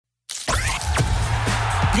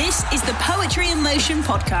This is the Poetry in Motion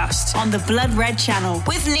podcast on the Blood Red channel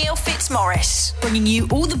with Neil Fitzmaurice, bringing you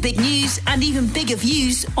all the big news and even bigger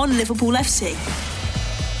views on Liverpool FC.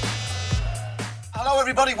 Hello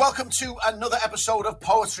everybody, welcome to another episode of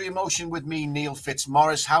Poetry in Motion with me, Neil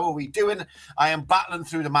Fitzmaurice. How are we doing? I am battling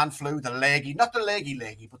through the man flu, the leggy, not the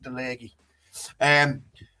leggy, but the leggy.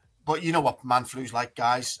 But you know what man flu's like,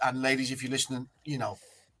 guys and ladies, if you're listening, you know,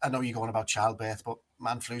 I know you're going about childbirth, but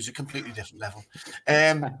man flu's a completely different level.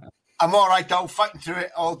 I'm all right though, fighting through it,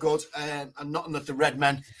 all good, and nothing that the red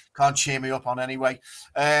men can't cheer me up on anyway.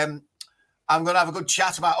 I'm going to have a good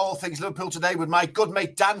chat about all things Liverpool today with my good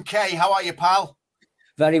mate Dan Kay. How are you, pal?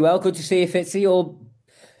 Very well, good to see you, Fitzy. All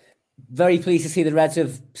very pleased to see the Reds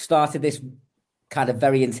have started this kind of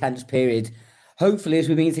very intense period. Hopefully, as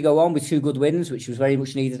we mean to go on with two good wins, which was very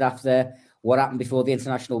much needed after what happened before the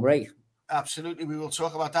international break. Absolutely, we will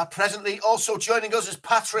talk about that. Presently, also joining us is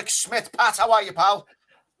Patrick Smith. Pat, how are you, pal?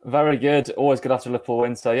 Very good. Always good after Liverpool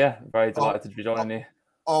win. So, yeah, very delighted to be joining you.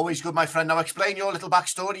 Always good, my friend. Now, explain your little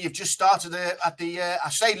backstory. You've just started at the, I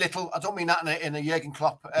say little, I don't mean that in a Jurgen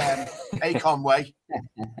Klopp Akon way.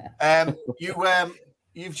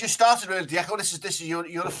 You've just started with the Echo. This is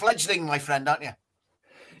you're a fledgling, my friend, aren't you?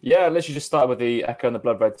 Yeah, I literally just started with the Echo and the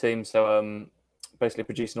Blood Red team. So, basically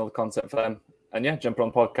producing all the content for them. And yeah, jumping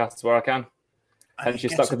on podcasts where I can. Hence, you're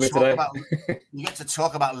stuck with me today. You get to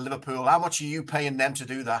talk about Liverpool. How much are you paying them to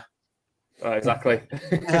do that? Exactly.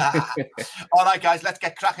 All right, guys, let's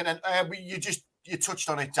get cracking. And you touched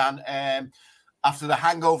on it, Dan. After the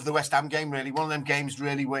hangover of the West Ham game, really, one of them games,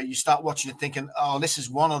 really, where you start watching it thinking, oh, this is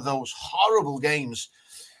one of those horrible games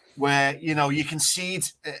where, you know, you concede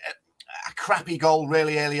a crappy goal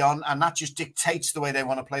really early on, and that just dictates the way they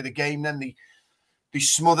want to play the game. Then they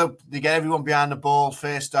smother, they get everyone behind the ball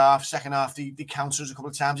first half, second half, they counter us a couple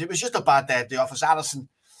of times. It was just a bad day at the office. Alisson,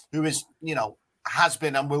 who is, you know, has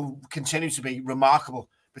been and will continue to be remarkable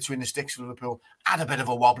between the sticks for Liverpool, had a bit of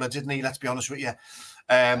a wobbler, didn't he? Let's be honest with you.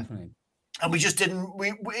 And we just didn't.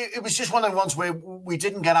 It was just one of the ones where we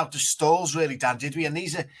didn't get out the stalls, really, Dan, did we?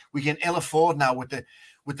 And we can ill afford now with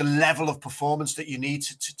the level of performance that you need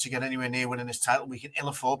to get anywhere near winning this title. We can ill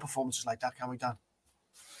afford performances like that, can we, Dan?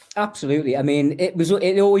 Absolutely. I mean, it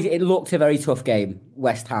looked a very tough game,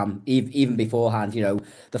 West Ham, even beforehand. You know,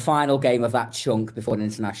 the final game of that chunk before an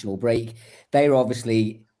international break, they were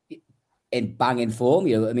obviously in banging form.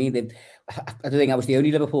 You know what I mean? I don't think I was the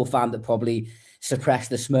only Liverpool fan that probably suppressed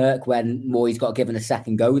the smirk when Moyes got given a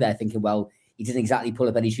second go there, thinking, well, he didn't exactly pull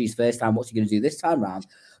up any trees first time. What's he going to do this time round?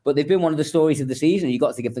 But they've been one of the stories of the season. You've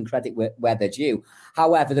got to give them credit where they're due.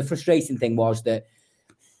 However, the frustrating thing was that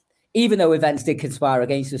even though events did conspire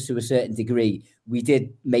against us to a certain degree, we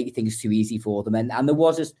did make things too easy for them. And there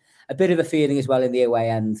was a bit of a feeling as well in the away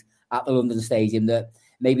end at the London Stadium that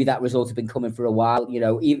maybe that result had been coming for a while. You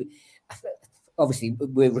know, obviously,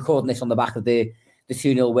 we're recording this on the back of the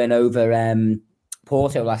 2-0 win over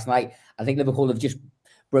Porto last night. I think Liverpool have just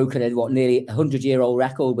broken nearly 100-year-old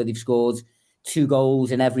record where they've scored 2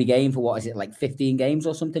 goals in every game for 15 games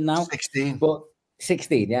or something now? 16. But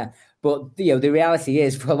 16, yeah. But, you know, the reality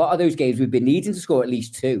is for a lot of those games, we've been needing to score at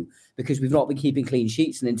least 2 because we've not been keeping clean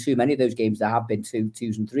sheets. And in too many of those games, there have been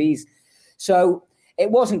 2s and 3s. So it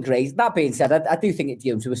wasn't great. That being said, I do think,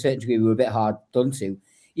 you know, to a certain degree, we were a bit hard done to.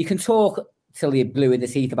 You can talk till you're blue in the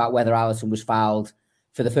teeth about whether Alisson was fouled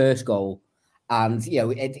for the first goal. And, you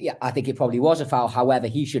know, I think it probably was a foul. However,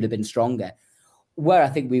 he should have been stronger. Where I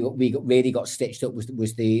think we really got stitched up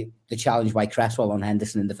was the challenge by Cresswell on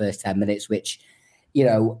Henderson in the first 10 minutes, which, you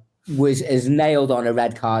know, was as nailed on a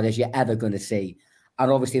red card as you're ever going to see.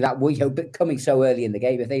 And obviously that was, you know, coming so early in the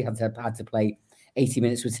game, if they had to play 80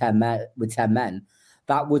 minutes with 10 men,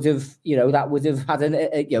 that would have had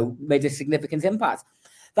made a significant impact.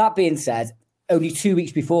 That being said, only 2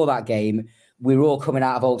 weeks before that game, we were all coming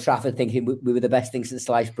out of Old Trafford thinking we were the best thing since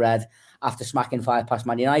sliced bread after smacking 5 past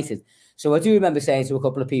Man United. So I do remember saying to a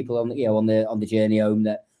couple of people on the journey home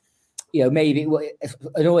that, you know, maybe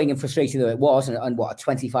annoying and frustrating though it was, and a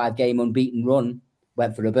 25-game unbeaten run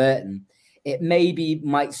went for Robertson, it maybe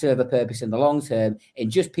might serve a purpose in the long term in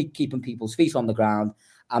just keeping people's feet on the ground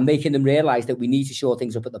and making them realise that we need to shore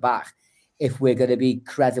things up at the back if we're going to be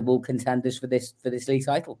credible contenders for this league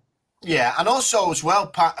title. Yeah, and also as well,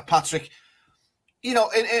 Patrick, you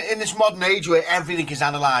know, in this modern age where everything is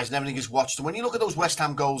analysed and everything is watched, and when you look at those West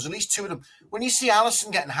Ham goals, at least 2 of them, when you see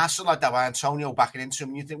Alisson getting hassled like that by Antonio backing into him,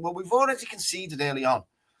 and you think, well, we've already conceded early on.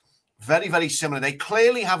 Very, very similar. They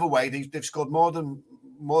clearly have a way. They've scored more than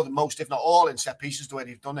most, if not all, in set pieces the way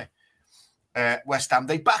they've done it. West Ham,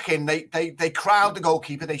 they back in, they crowd the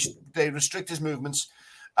goalkeeper, they restrict his movements,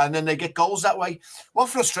 and then they get goals that way. What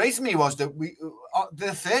frustrated me was that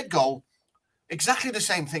the third goal, exactly the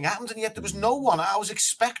same thing happened, and yet there was no one. I was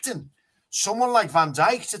expecting someone like Van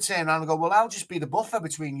Dijk to turn around and go, well, I'll just be the buffer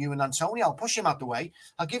between you and Antonio. I'll push him out the way.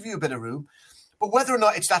 I'll give you a bit of room. But whether or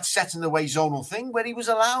not it's that set in the way zonal thing where he was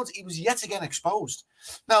yet again exposed.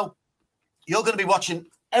 Now, you're going to be watching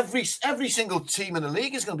every single team in the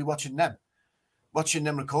league is going to be watching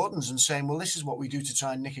them recordings and saying, well, this is what we do to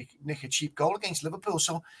try and nick a cheap goal against Liverpool.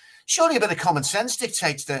 So surely a bit of common sense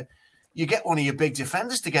dictates that you get one of your big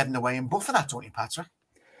defenders to get in the way and buffer that, don't you, Patrick?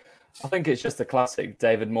 I think it's just a classic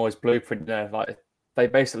David Moyes blueprint. Like they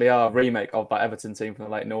basically are a remake of that Everton team from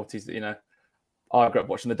the late noughties. I grew up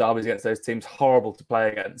watching the derbies against those teams, horrible to play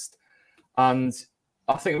against. And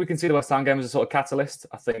I think we can see the West Ham game as a sort of catalyst.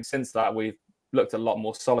 I think since that, we've looked a lot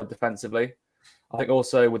more solid defensively. I think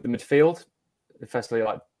also with the midfield, especially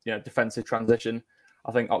defensive transition,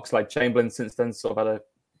 I think Oxlade-Chamberlain since then sort of had a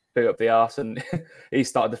boot up the arse and he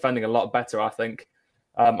started defending a lot better, I think.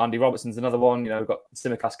 Andy Robertson's another one. We've got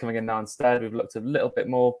Tsimikas coming in now instead. We've looked a little bit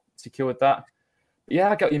more secure with that. But yeah,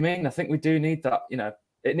 I get what you mean. I think we do need that.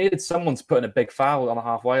 It needed someone to put in a big foul on the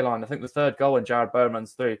halfway line. I think the third goal when Jared Bowen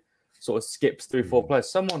runs through, sort of skips through four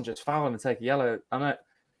players. Someone just foul him and take a yellow. I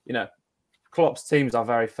know, Klopp's teams are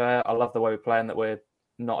very fair. I love the way we play and that we're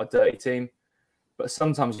not a dirty team. But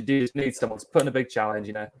sometimes you do just need someone to put in a big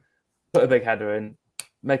challenge, put a big header in,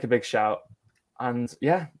 make a big shout. And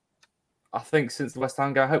yeah, I think since the West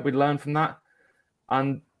Ham game, I hope we learn from that.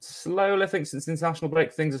 And slowly, I think since the international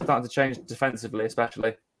break, things are starting to change defensively,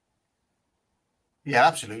 especially. Yeah,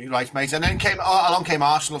 absolutely right, mate. And then along came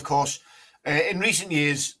Arsenal, of course. In recent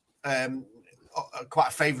years,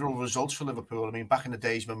 quite favourable results for Liverpool. I mean, back in the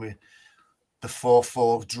days when the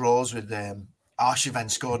 4-4 draws with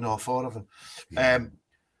Arshavin scored all four of them.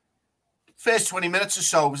 First 20 minutes or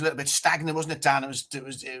so was a little bit stagnant, wasn't it, Dan?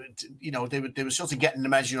 They were sort of getting the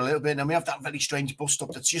measure a little bit, and we have that very strange bust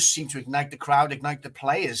up that just seemed to ignite the crowd, ignite the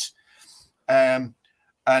players, and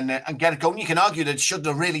get it going. You can argue that it shouldn't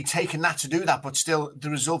have really taken that to do that, but still, the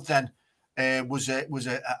result then was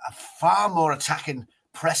a far more attacking,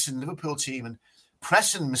 pressing Liverpool team and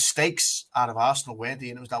pressing mistakes out of Arsenal, weren't they?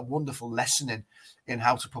 And it was that wonderful lesson in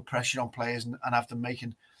how to put pressure on players and have them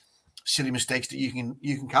making silly mistakes that you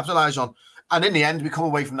can capitalise on. And in the end, we come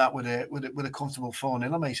away from that with a comfortable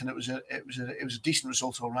 4-0, mate. And it was a decent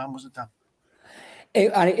result all round, wasn't it, Dan?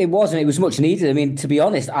 It was, and it was much needed. I mean, to be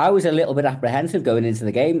honest, I was a little bit apprehensive going into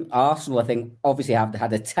the game. Arsenal, I think, obviously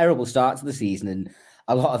had a terrible start to the season, and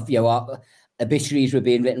a lot of obituaries were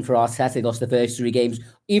being written for Arteta. They lost the first 3 games,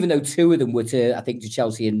 even though 2 of them were to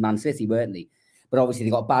Chelsea and Man City, weren't they? But obviously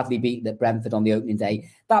they got badly beaten at Brentford on the opening day.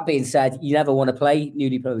 That being said, you never want to play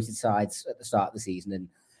newly promoted sides at the start of the season.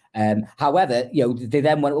 And however, they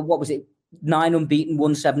then went, what was it, 9 unbeaten,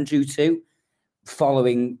 1-7, drew 2,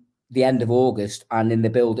 following the end of August and in the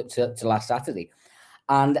build-up to last Saturday.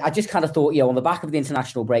 And I just kind of thought, on the back of the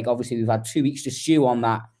international break, obviously we've had 2 weeks to stew on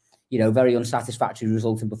that, very unsatisfactory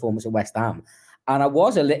result and performance at West Ham. And I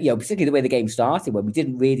was particularly the way the game started, when we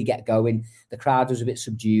didn't really get going, the crowd was a bit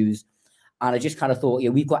subdued. And I just kind of thought,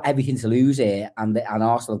 we've got everything to lose here, and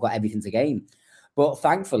Arsenal have got everything to gain. But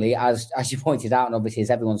thankfully, as you pointed out, and obviously as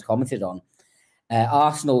everyone's commented on,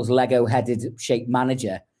 Arsenal's Lego-headed shaped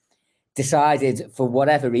manager decided, for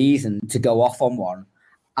whatever reason, to go off on one.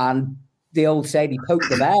 And the old saying, he poked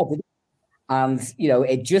the bear, didn't he? And,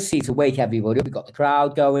 it just seemed to wake everybody up. We got the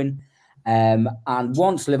crowd going. And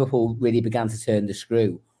once Liverpool really began to turn the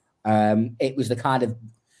screw, it was the kind of,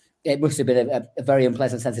 it must have been a very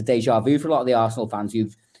unpleasant sense of deja vu for a lot of the Arsenal fans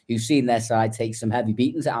who've seen their side take some heavy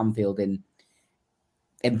beatings at Anfield in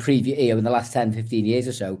previous, in the last 10, 15 years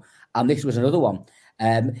or so. And this was another one.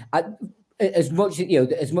 As much as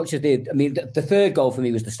the third goal for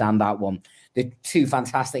me was the standout one. The 2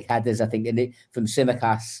 fantastic headers, I think, from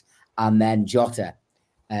Tsimikas and then Jota.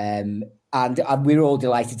 And we were all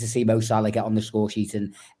delighted to see Mo Salah get on the score sheet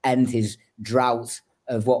and end his drought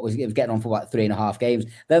of it was getting on for 3.5 games.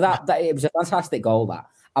 That it was a fantastic goal, that.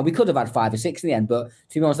 And we could have had 5 or 6 in the end, but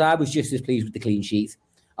to be honest, I was just as pleased with the clean sheet.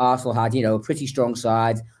 Arsenal had, a pretty strong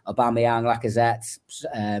side. Aubameyang, Lacazette,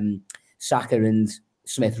 Saka and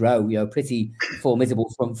Smith Rowe, pretty formidable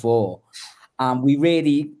front 4. And we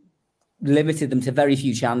really limited them to very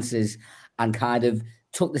few chances and kind of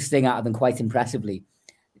took the sting out of them quite impressively,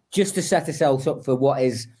 just to set ourselves up for what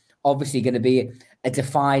is obviously going to be a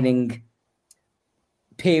defining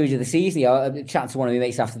period of the season. I chatted to one of my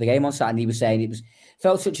mates after the game on Saturday, and he was saying it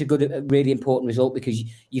felt such a good, really important result, because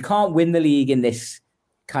you can't win the league in this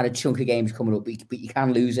kind of chunk of games coming up, but you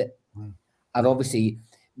can lose it. And obviously,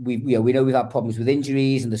 we know we've had problems with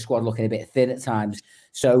injuries and the squad looking a bit thin at times.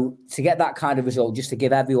 So to get that kind of result, just to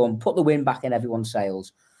give everyone, put the win back in everyone's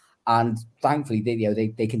sails, and thankfully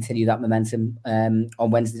they continue that momentum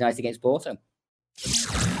on Wednesday night against Porto.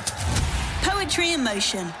 Poetry in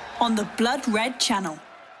Motion on the Blood Red channel.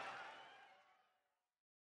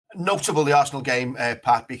 Notable the Arsenal game,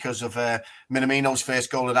 Pat, because of Minamino's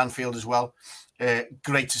first goal at Anfield as well.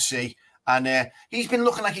 Great to see. And he's been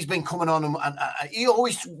looking like he's been coming on, and he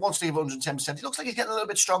always wants to give 110%. He looks like he's getting a little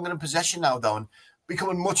bit stronger in possession now, though, and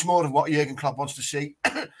becoming much more of what Jurgen Klopp wants to see.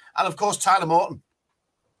 And, of course, Tyler Morton,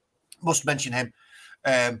 must mention him.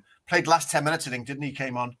 Played last 10 minutes, I think, didn't he?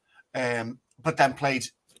 Came on, but then played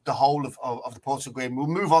the whole of the Porto game. We'll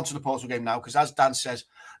move on to the Porto game now, because as Dan says,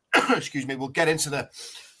 excuse me, we'll get into the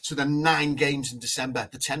 9 games in December,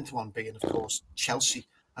 the 10th one being, of course, Chelsea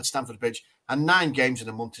at Stamford Bridge. And 9 games in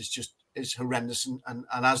a month is horrendous. And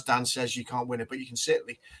as Dan says, you can't win it, but you can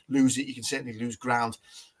certainly lose it. You can certainly lose ground.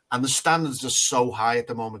 And the standards are so high at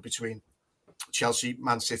the moment between Chelsea,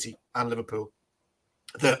 Man City and Liverpool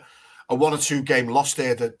that a 1 or 2 game loss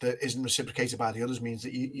there that isn't reciprocated by the others means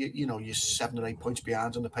that you're 7 or 8 points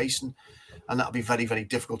behind on the pace, and that'll be very, very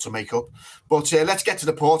difficult to make up. But let's get to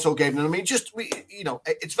the Porto game. And I mean,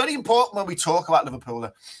 it's very important when we talk about Liverpool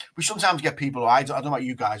that we sometimes get people, I don't know about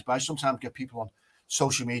you guys, but I sometimes get people on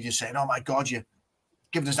social media saying, "Oh my God, you're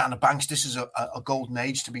giving us down the banks. This is a golden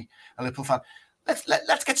age to be a Liverpool fan."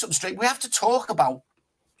 Let's get something straight. We have to talk about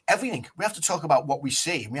everything. We have to talk about what we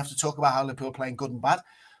see. We have to talk about how Liverpool are playing good and bad.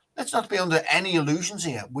 Let's not be under any illusions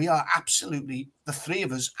here. We are absolutely, the three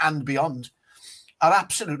of us and beyond, are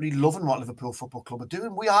absolutely loving what Liverpool Football Club are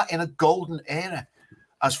doing. We are in a golden era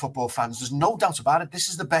as football fans. There's no doubt about it. This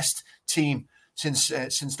is the best team since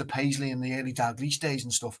the Paisley and the early Dalglish days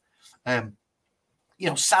and stuff.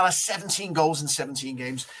 Salah 17 goals in 17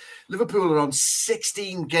 games. Liverpool are on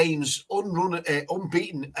 16 games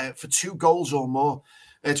unbeaten for 2 goals or more.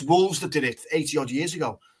 It's Wolves that did it 80 odd years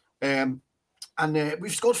ago. And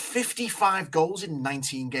we've scored 55 goals in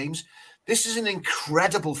 19 games. This is an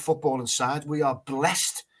incredible footballing side. We are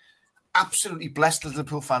blessed, absolutely blessed as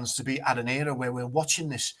Liverpool fans to be at an era where we're watching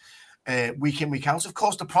this week in, week out. Of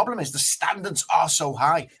course, the problem is the standards are so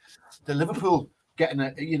high. The Liverpool getting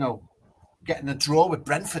a draw with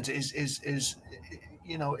Brentford is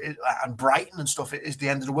and Brighton and stuff is the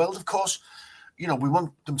end of the world. Of course, we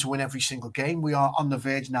want them to win every single game. We are on the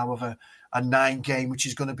verge now of a 9 game, which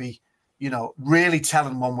is going to be, really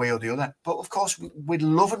telling one way or the other. But of course, we're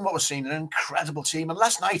loving what we're seeing. An incredible team. And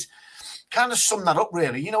last night kind of summed that up,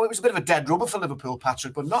 really. It was a bit of a dead rubber for Liverpool,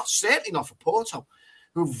 Patrick, but certainly not for Porto,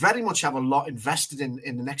 who very much have a lot invested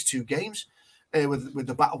in the next 2 games with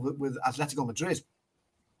the battle with Atletico Madrid.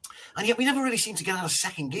 And yet we never really seemed to get out of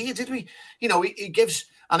second gear, did we? He gives,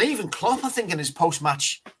 and even Klopp, I think, in his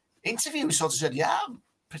post-match interview, sort of said, yeah, I'm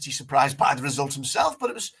pretty surprised by the result himself,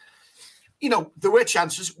 but it was, there were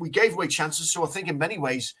chances. We gave away chances. So I think in many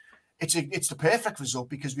ways, it's the perfect result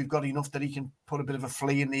because we've got enough that he can put a bit of a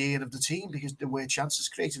flea in the ear of the team because there were chances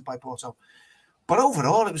created by Porto. But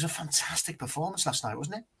overall, it was a fantastic performance last night,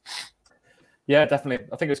 wasn't it? Yeah, definitely.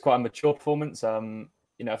 I think it was quite a mature performance.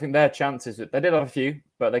 I think their chances, they did have a few,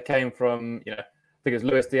 but they came from, I think it was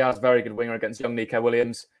Luis Diaz, very good winger against young Nico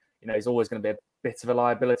Williams. He's always going to be a bit of a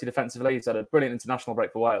liability defensively. He's had a brilliant international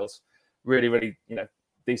break for Wales. Really, really,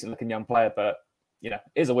 decent looking young player, but,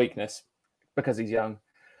 is a weakness because he's young.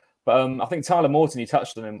 But I think Tyler Morton, you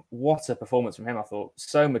touched on him. What a performance from him, I thought.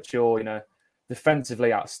 So mature,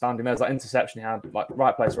 defensively outstanding. There's that interception he had, like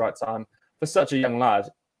right place, right time. For such a young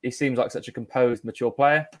lad, he seems like such a composed, mature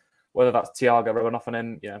player. Whether that's Thiago rubbing off on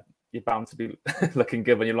him, you're bound to be looking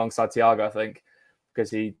good when you're alongside Thiago, I think, because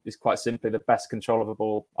he is quite simply the best control of a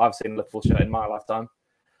ball I've seen Liverpool show in my lifetime.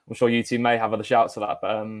 I'm sure you two may have other shouts for that,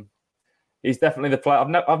 but he's definitely the player.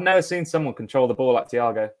 I've never seen someone control the ball like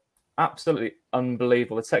Thiago. Absolutely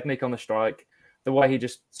unbelievable. The technique on the strike, the way he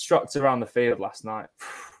just struck around the field last night.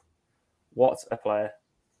 What a player.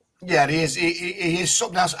 Yeah, he is. He is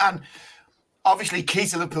something else. And obviously, key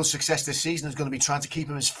to Liverpool's success this season is going to be trying to keep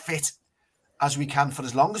him as fit as we can for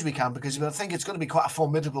as long as we can, because I think it's going to be quite a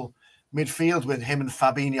formidable midfield with him and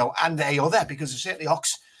Fabinho and Ayo there, because certainly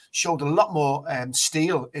Ox showed a lot more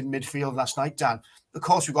steel in midfield last night, Dan. Of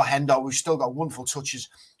course, we've got Hendo, we've still got wonderful touches.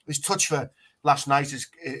 His touch for last night,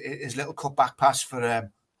 his little cutback pass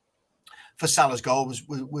for Salah's goal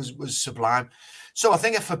was sublime. So I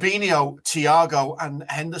think if Fabinho, Thiago and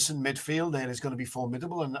Henderson midfield there is going to be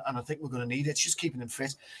formidable, and I think we're going to need it. It's just keeping him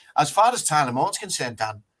fit. As far as Tyler Morton's concerned,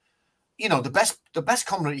 Dan, the best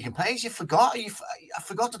comment you can play is I forgot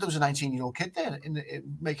that there was a 19-year-old kid there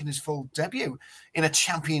making his full debut in a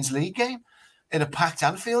Champions League game in a packed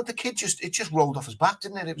Anfield. The kid just rolled off his back,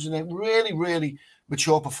 didn't it? It was a really, really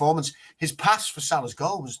mature performance. His pass for Salah's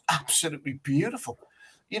goal was absolutely beautiful.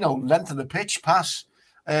 Length of the pitch pass.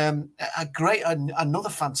 Another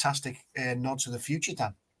fantastic nod to the future,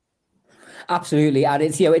 Dan. Absolutely, and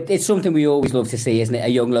it's something we always love to see, isn't it? A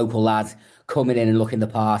young local lad coming in and looking the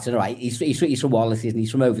part. And right, he's from Wallace, and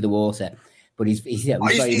he's from over the water, but he's a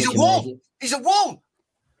wall. He's a wall.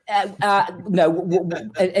 No,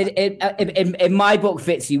 in my book,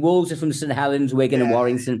 Fitzy, Wolves are from St Helens, Wigan, and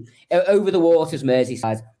Warrington. Over the water's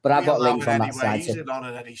Merseyside, but I've got links on that side. He's on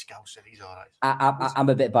an Eddie Scouser. He's all right. I'm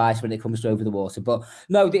a bit biased when it comes to over the water, but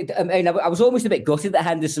no, I was almost a bit gutted that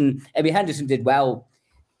Henderson did well,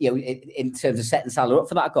 in terms of setting Salah up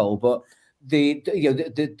for that goal, but the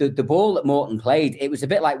ball that Morton played, it was a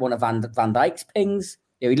bit like one of Van Dijk's pings.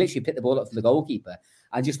 He literally picked the ball up for the goalkeeper,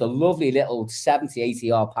 and just a lovely little 70,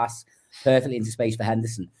 80-yard pass perfectly into space for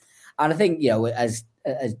Henderson. And I think, as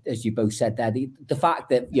you both said there, the fact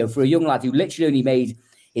that, for a young lad who literally only made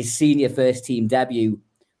his senior first team debut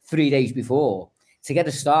 3 days before, to get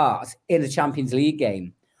a start in a Champions League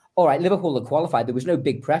game. All right, Liverpool had qualified. There was no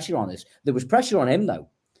big pressure on us. There was pressure on him, though.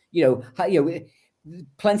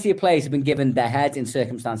 Plenty of players have been given their head in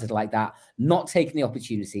circumstances like that, not taking the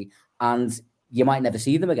opportunity, and you might never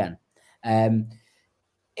see them again. I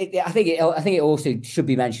think it also should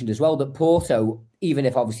be mentioned as well that Porto, even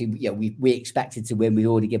if obviously we expected to win, we'd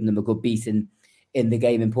already given them a good beating in the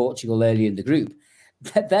game in Portugal earlier in the group.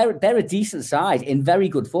 They're a decent side in very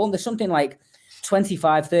good form. There's something like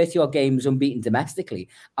 25, 30 odd games unbeaten domestically,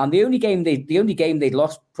 and the only game they'd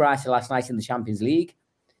lost prior to last night in the Champions League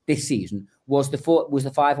this season was the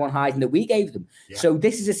 5-1 hiding that we gave them. Yeah. So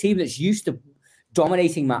this is a team that's used to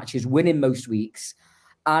dominating matches, winning most weeks.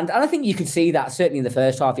 And I think you could see that certainly in the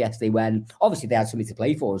first half yesterday, when obviously they had something to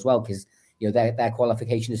play for as well, because their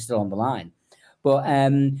qualification is still on the line. But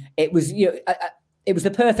it was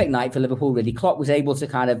the perfect night for Liverpool. Really, Klopp was able to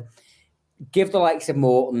kind of give the likes of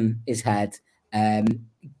Morton his head.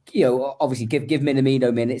 Obviously give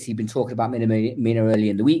Minamino minutes. He'd been talking about Minamino early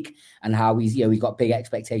in the week and how he's got big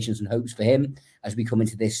expectations and hopes for him as we come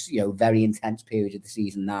into this very intense period of the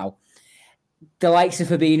season now. The likes of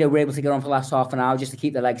Fabinho were able to get on for the last half an hour just to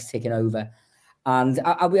keep the legs ticking over. And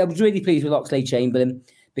I was really pleased with Oxlade-Chamberlain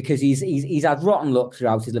because he's had rotten luck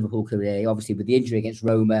throughout his Liverpool career, obviously with the injury against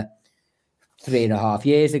Roma 3.5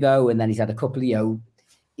 years ago. And then he's had a couple of,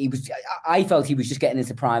 I felt he was just getting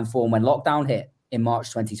into prime form when lockdown hit in March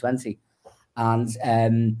 2020. And,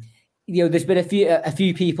 there's been a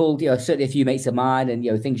few people, certainly a few mates of mine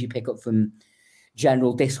and, things you pick up from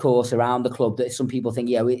general discourse around the club that some people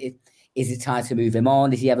think, is it time to move him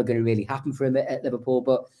on? Is he ever going to really happen for him at Liverpool?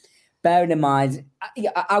 But bearing in mind,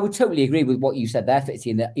 I would totally agree with what you said there, Fitzy,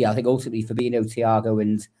 in that, I think ultimately Fabinho, Thiago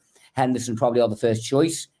and Henderson probably are the first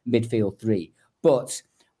choice midfield three. But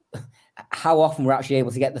how often we're actually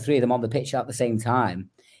able to get the three of them on the pitch at the same time,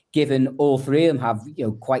 given all three of them have,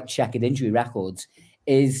 quite checkered injury records,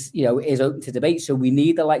 is open to debate. So we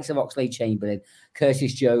need the likes of Oxlade-Chamberlain,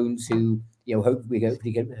 Curtis Jones, who, hope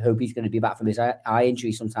he's going to be back from his eye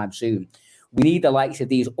injury sometime soon. We need the likes of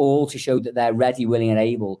these all to show that they're ready, willing, and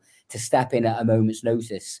able to step in at a moment's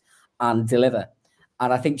notice and deliver.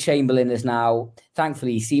 And I think Chamberlain is now,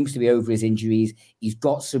 thankfully, he seems to be over his injuries. He's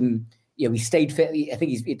got some, he stayed fit. I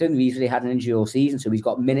think he doesn't usually had an injury all season, so he's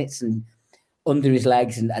got minutes and under his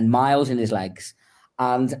legs and miles in his legs.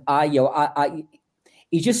 And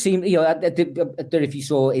he just seemed, I don't know if you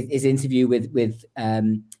saw his interview with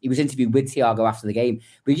he was interviewed with Thiago after the game,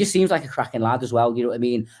 but he just seems like a cracking lad as well. You know what I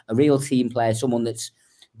mean? A real team player, someone that's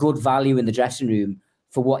good value in the dressing room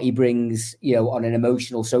for what he brings, on an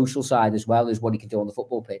emotional, social side as well as what he can do on the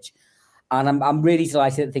football pitch. And I'm really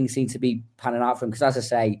delighted that things seem to be panning out for him because, as I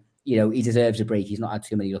say, he deserves a break. He's not had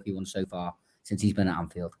too many lucky ones so far since he's been at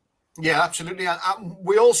Anfield. Yeah, absolutely. And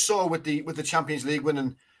we all saw with the Champions League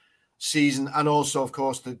winning season and also, of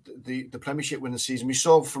course, the Premiership winning season, we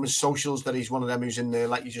saw from his socials that he's one of them who's in there,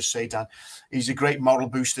 like you just say, Dan. He's a great moral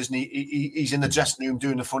booster, isn't he? He's in the dressing room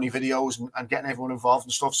doing the funny videos and getting everyone involved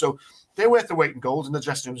and stuff. So they're worth the weight in gold in the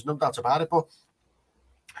dressing room. There's no doubt about it. But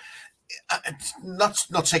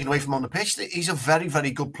not taken away from on the pitch, he's a very, very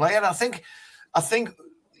good player. I think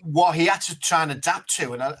what he had to try and adapt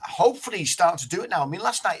to, and hopefully he's starting to do it now. I mean,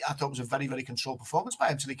 last night I thought it was a very, very controlled performance by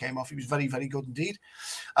him until he came off. He was very, very good indeed.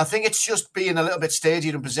 I think it's just being a little bit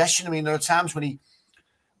steadier in possession. I mean, there are times when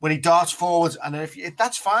he darts forward, and if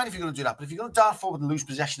that's fine if you're going to do that. But if you're going to dart forward and lose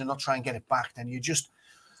possession and not try and get it back, then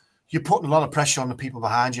you're putting a lot of pressure on the people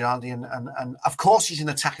behind you, aren't you? And of course he's an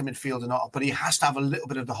attacking midfielder, but he has to have a little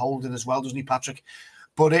bit of the holding as well, doesn't he, Patrick?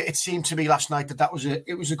 But it seemed to me last night that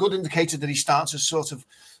it was a good indicator that he starts to sort of,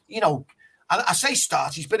 And I say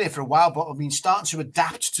start, he's been here for a while, but I mean, starting to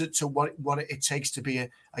adapt to what it takes to be a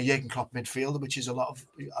Jurgen Klopp midfielder, which is a lot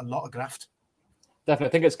of graft. Definitely.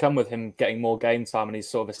 I think it's come with him getting more game time, and he's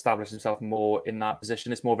sort of established himself more in that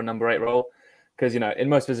position. It's more of a number 8 role because, in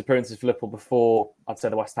most of his appearances for Liverpool before, I'd say,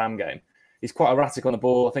 the West Ham game, he's quite erratic on the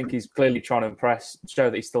ball. I think he's clearly trying to impress, show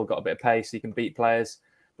that he's still got a bit of pace, he can beat players.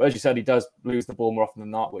 But as you said, he does lose the ball more often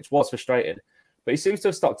than not, which was frustrating. But he seems to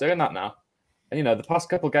have stopped doing that now. And, the past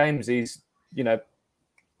couple of games, he's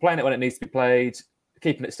playing it when it needs to be played,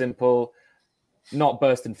 keeping it simple, not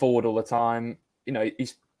bursting forward all the time.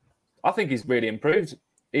 I think he's really improved,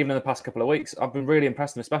 even in the past couple of weeks. I've been really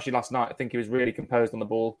impressed with him, especially last night. I think he was really composed on the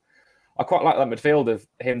ball. I quite like that midfield of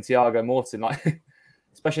him, Thiago, Morton,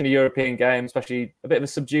 especially in a European game, especially a bit of a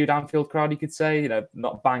subdued Anfield crowd, you could say,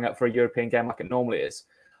 not bang up for a European game like it normally is.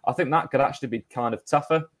 I think that could actually be kind of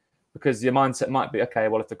tougher, because your mindset might be, okay,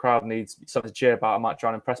 well, if the crowd needs something to cheer about, I might try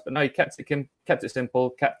and impress. But no, he kept it simple,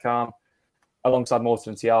 kept calm, alongside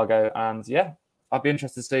Morton and Thiago. And yeah, I'd be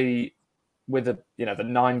interested to see with the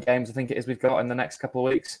 9 games, I think it is, we've got in the next couple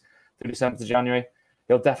of weeks through December to January,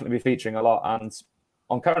 he'll definitely be featuring a lot. And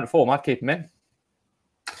on current form, I'd keep him in.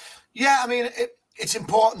 Yeah, I mean, it's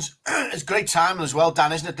important. It's great timing as well,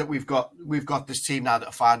 Dan, isn't it, that we've got this team now that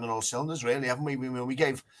are firing on all cylinders, really, haven't we? We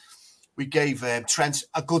gave Trent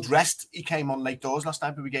a good rest. He came on late doors last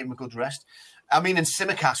night, but we gave him a good rest. I mean, in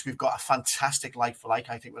Tsimikas, we've got a fantastic like-for-like,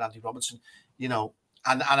 I think, with Andy Robertson,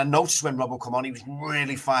 And I noticed when Robbo come on, he was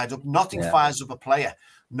really fired up. Nothing fires up a player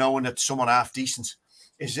knowing that someone half decent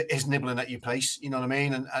is nibbling at your pace. You know what I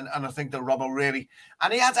mean? And I think that Robbo really,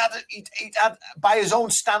 and he had by his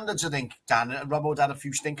own standards, I think, Dan, Robbo had a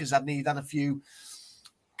few stinkers, hadn't he? He'd had a few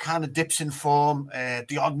kind of dips in form,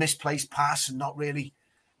 the odd misplaced pass, and not really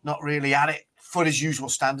at it for his usual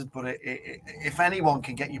standard. But if anyone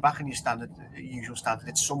can get you back in your usual standard,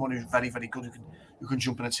 it's someone who's very, very good who can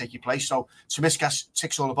jump in and take your place. So Tsimikas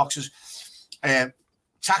ticks all the boxes.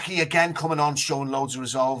 Taki again coming on, showing loads of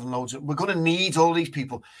resolve and we're going to need all these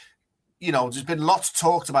people. There's been lots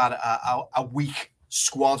talked about a weak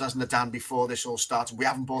squad, hasn't it, Dan, before this all started. We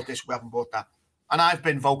haven't bought this, we haven't bought that. And I've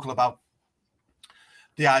been vocal about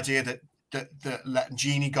the idea that letting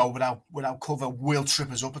Genie go without cover will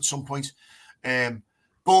trip us up at some point.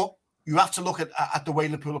 But you have to look at the way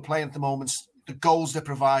Liverpool are playing at the moment, the goals they're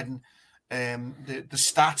providing, the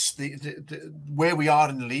stats, the where we are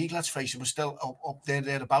in the league. Let's face it, we're still up there,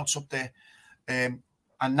 thereabouts up there. And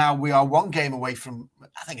now we are 1 game away from,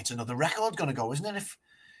 I think it's another record going to go, isn't it?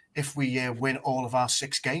 If we win all of our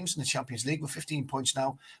 6 games in the Champions League, we're 15 points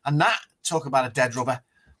now. And that, talk about a dead rubber,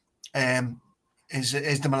 is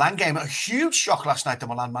the Milan game. A huge shock last night that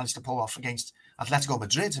Milan managed to pull off against Atletico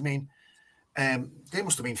Madrid. I mean, they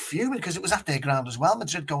must have been fuming because it was at their ground as well.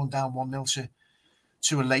 Madrid going down 1-0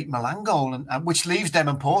 to a late Milan goal, and which leaves them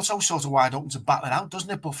and Porto sort of wide open to battle it out, doesn't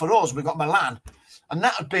it? But for us, we've got Milan, and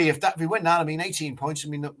that would be, if we win that, 18 points. I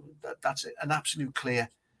mean, that's an absolute clear,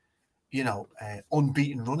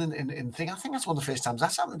 unbeaten run in thing. I think that's one of the first times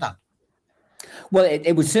that's happened, Dan. Well,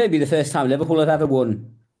 it would certainly be the first time Liverpool have ever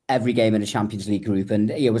won every game in a Champions League group. And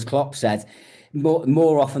as Klopp said,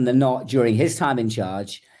 more often than not during his time in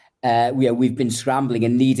charge, we've been scrambling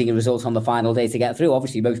and needing a result on the final day to get through.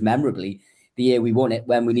 Obviously, most memorably, the year we won it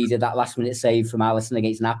when we needed that last-minute save from Alisson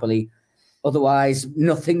against Napoli. Otherwise,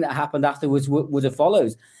 nothing that happened afterwards would have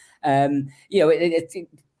followed. It's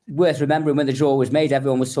worth remembering when the draw was made,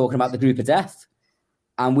 everyone was talking about the group of death.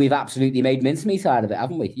 And we've absolutely made mincemeat out of it,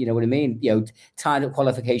 haven't we? You know what I mean? Tied up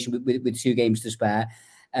qualification with 2 games to spare.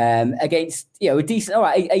 Against, a decent, all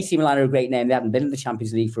right, AC Milan are a great name. They haven't been in the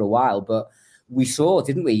Champions League for a while, but we saw,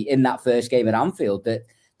 didn't we, in that first game at Anfield, that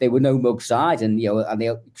they were no mug side, and and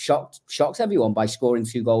they shocked everyone by scoring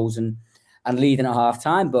 2 goals and leading at half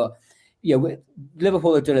time. But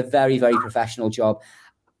Liverpool have done a very, very professional job.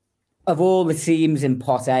 Of all the teams in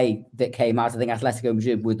Pot A that came out, I think Atletico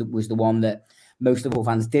Madrid was the one that most Liverpool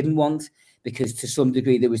fans didn't want, because to some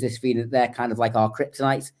degree there was this feeling that they're kind of like our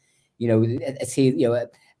kryptonite. A team,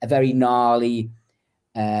 a very gnarly,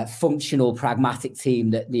 functional, pragmatic team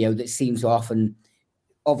that seems to often.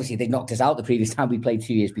 Obviously, they knocked us out the previous time we played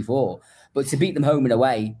 2 years before, but to beat them home and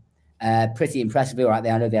away, pretty impressive. All right,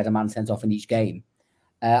 I know they had a man sent off in each game.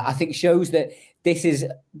 I think shows that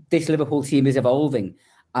this Liverpool team is evolving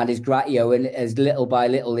and is and as little by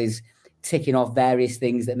little is ticking off various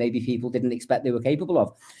things that maybe people didn't expect they were capable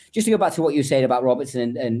of. Just to go back to what you were saying about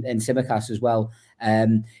Robertson and Tsimikas as well.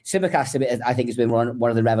 Tsimikas, I think, has been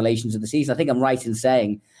one of the revelations of the season. I think I'm right in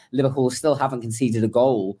saying Liverpool still haven't conceded a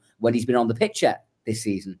goal when he's been on the pitch yet this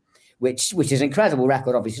season, which is an incredible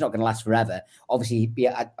record. Obviously, it's not going to last forever. Obviously,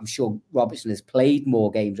 I'm sure Robertson has played more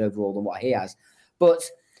games overall than what he has. But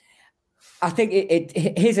I think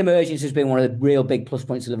his emergence has been one of the real big plus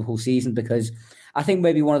points of Liverpool's season, because I think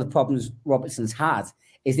maybe one of the problems Robertson's had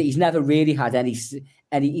is that he's never really had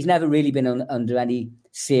he's never really been under any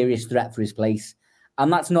serious threat for his place.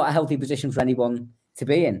 And that's not a healthy position for anyone to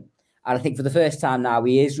be in. And I think for the first time now,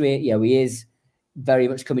 he is very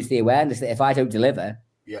much coming to the awareness that if I don't deliver,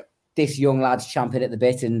 this young lad's champing at the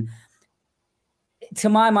bit. And to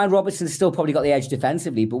my mind, Robertson's still probably got the edge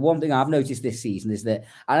defensively. But one thing I've noticed this season is that,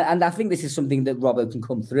 and I think this is something that Robbo can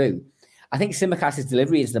come through, I think Tsimikas'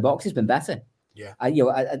 delivery into the box has been better. Yeah.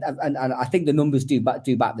 And I think the numbers do back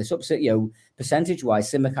this up. So, percentage-wise,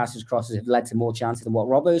 Tsimikas' crosses have led to more chances than what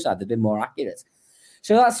Robbo's had. They've been more accurate.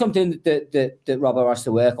 So that's something that Robbo has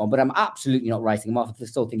to work on. But I'm absolutely not writing him off. I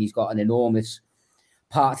still think he's got an enormous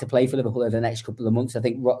part to play for Liverpool over the next couple of months. I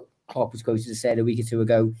think Klopp was quoted to say a week or two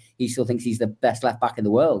ago, he still thinks he's the best left back in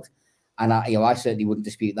the world. And I certainly wouldn't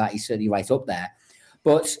dispute that. He's certainly right up there.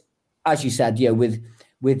 But as you said,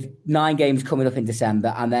 with 9 games coming up in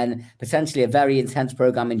December, and then potentially a very intense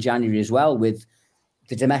programme in January as well, with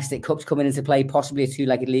the domestic cups coming into play, possibly a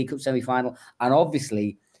 2-legged League Cup semi-final, and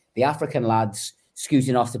obviously the African lads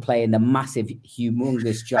scooting off to play in the massive,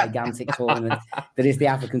 humongous, gigantic tournament that is the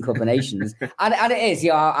African Cup of Nations. And it is,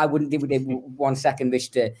 I wouldn't 1 second wish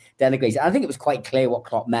to denigrate it. I think it was quite clear what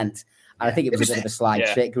Klopp meant. And I think it was a bit of a slide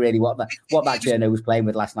trick, really, what that journo was playing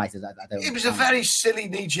with last night. It was a very silly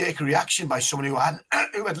knee-jerk reaction by someone who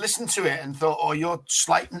had listened to it and thought, oh, you're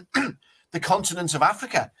slighting the continent of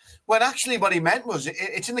Africa. When actually what he meant was,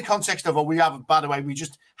 it's in the context of, by the way, we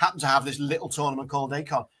just happen to have this little tournament called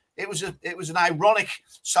ACON. It was an ironic,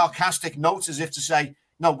 sarcastic note, as if to say,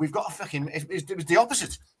 no, we've got it was the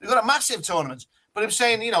opposite. We've got a massive tournament. But it was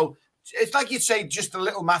saying, it's like you'd say just a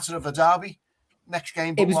little matter of a derby next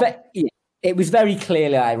game. It was very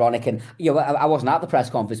clearly ironic. And, I wasn't at the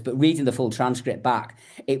press conference, but reading the full transcript back,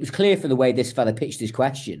 it was clear from the way this fella pitched his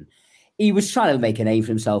question. He was trying to make a name for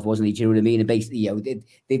himself, wasn't he? Do you know what I mean? And basically,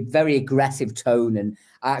 the very aggressive tone. And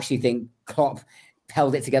I actually think Klopp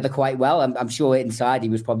held it together quite well. I'm sure inside he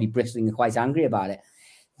was probably bristling and quite angry about it.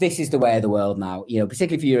 This is the way of the world now,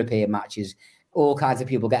 particularly for European matches. All kinds of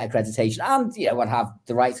people get accreditation and, and have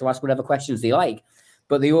the right to ask whatever questions they like.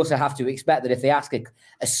 But they also have to expect that if they ask a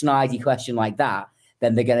snidey question like that,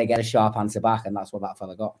 then they're going to get a sharp answer back. And that's what that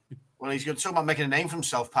fella got. Well, he's going to talk about making a name for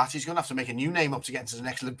himself, Pat. He's going to have to make a new name up to get into the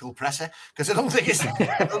next Liverpool presser, because I don't think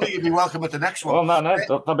he'd be welcome at the next one. Well, no,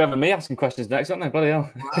 they'll be having me asking questions next, aren't they? Bloody hell.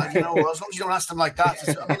 Well, as long as you don't ask them like that.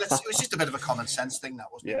 It was just a bit of a common sense thing, that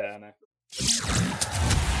wasn't it? Yeah, I know.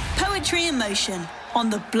 Poetry in Motion on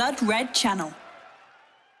the Blood Red Channel.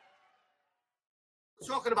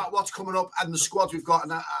 Talking about what's coming up and the squad we've got,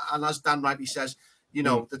 and as Dan rightly says, the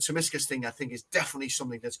Tsimikas thing, I think, is definitely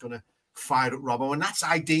something that's going to fire up Robbo, and that's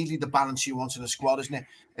ideally the balance you want in a squad, isn't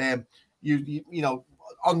it?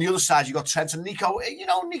 On the other side you got Trent and Nico.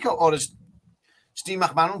 Nico, or as Steve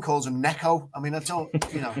McMahon calls him, Neko. I mean, I don't.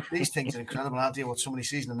 These things are incredible. I deal with somebody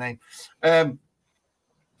sees the name.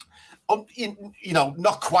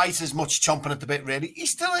 Not quite as much chomping at the bit, really.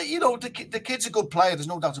 He's still, the kid's a good player. There's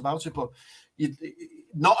no doubt about it, but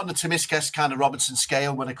not on the Tsimikas kind of Robertson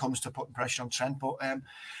scale when it comes to putting pressure on Trent.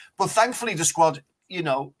 But thankfully the squad,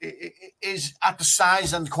 is at the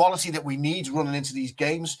size and quality that we need running into these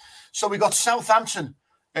games. So we got Southampton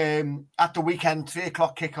at the weekend,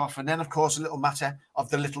 3:00 kickoff, and then of course a little matter of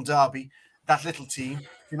the little derby, that little team.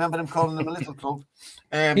 Remember them calling them a little club?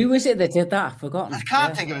 Who was it that did that? I've forgotten. I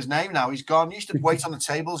can't think of his name now. He's gone. He used to wait on the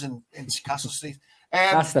tables in Castle Street.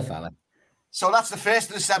 That's the fella. So that's the 1st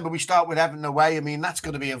of December. We start with Everton away. I mean, that's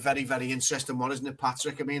going to be a very, very interesting one, isn't it,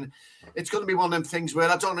 Patrick? I mean, it's going to be one of them things where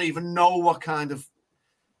I don't even know what kind of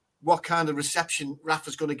reception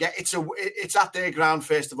Rafa's going to get. It's at their ground,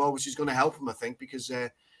 first of all, which is going to help him, I think, because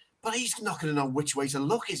but he's not going to know which way to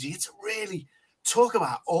look, is he? It's really, talk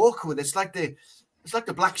about awkward. It's like the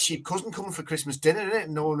black sheep cousin coming for Christmas dinner, isn't it?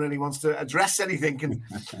 And no one really wants to address anything. And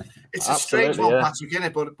it's a strange one, Patrick, isn't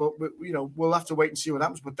it? But we'll have to wait and see what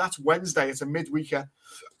happens. But that's Wednesday. It's a midweeker,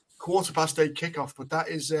 8:15 kickoff. But that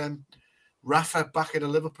is Rafa back at a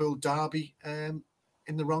Liverpool derby in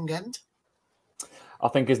the wrong end. I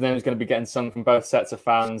think his name is going to be getting sung from both sets of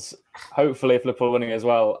fans. Hopefully, if Liverpool winning as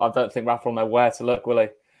well, I don't think Rafa will know where to look, will he?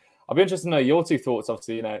 I'd be interested to know your two thoughts.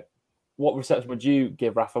 Obviously, what reception would you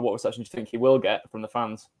give Rafa? What reception do you think he will get from the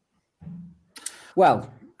fans? Well,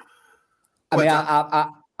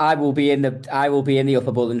 I will be in the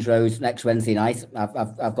Upper Bullens Road next Wednesday night.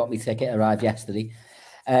 I've got my ticket, arrived yesterday.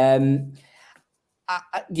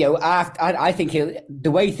 I think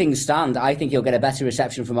the way things stand, I think he'll get a better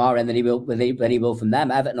reception from our end than he will from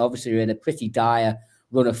them. Everton obviously are in a pretty dire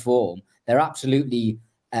run of form. They're absolutely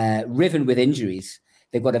riven with injuries.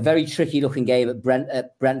 They've got a very tricky looking game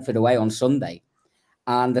at Brentford away on Sunday,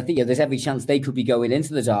 and I think there's every chance they could be going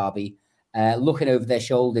into the derby looking over their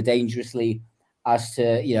shoulder dangerously as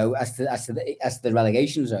to the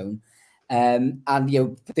relegation zone, and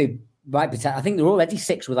they might. I think they're already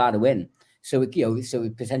 6 without a win. So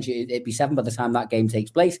potentially it'd be 7 by the time that game takes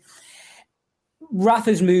place.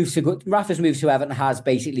 Rafa's move to Everton has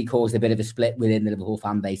basically caused a bit of a split within the Liverpool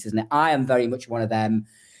fan base, isn't it? I am very much one of them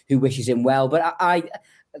who wishes him well, but I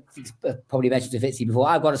probably mentioned to Fitzy before,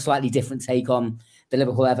 I've got a slightly different take on the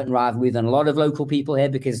Liverpool-Everton rivalry than a lot of local people here,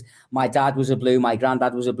 because my dad was a Blue, my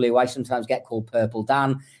granddad was a Blue. I sometimes get called Purple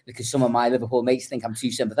Dan because some of my Liverpool mates think I'm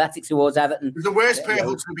too sympathetic towards Everton. The worst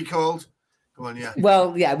people to be called. Yeah.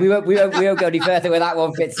 Well, yeah, we won't go any further with that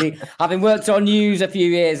one, Fitzy. Having worked on news a few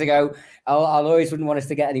years ago, I always wouldn't want us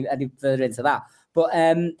to get any further into that. But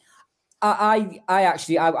I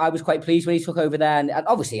was quite pleased when he took over there, and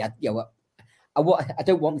obviously, I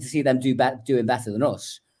don't want to see them doing better than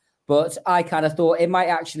us, but I kind of thought it might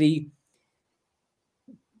actually.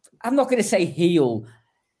 I'm not going to say heal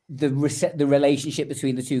the relationship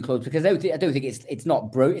between the two clubs, because I don't think it's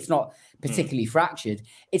not particularly fractured.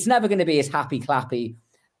 It's never going to be as happy clappy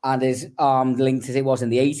and as linked as it was in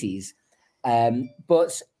the 80s.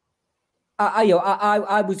 But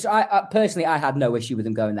I personally had no issue with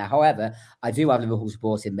them going there. However, I do have Liverpool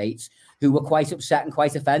supporting mates who were quite upset and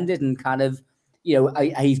quite offended, and kind of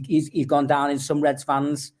he's gone down in some Reds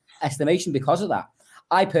fans' estimation because of that.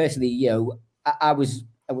 I personally,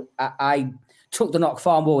 I took the knock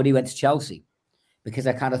far more when he went to Chelsea, because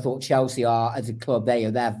I kind of thought Chelsea are, as a club,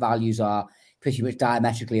 their values are pretty much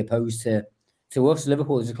diametrically opposed to us,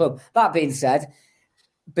 Liverpool as a club. That being said,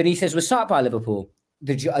 Benitez was sacked by Liverpool.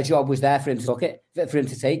 A job was there for him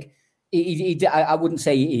to take. I wouldn't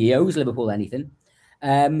say he owes Liverpool anything,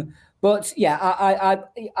 but yeah,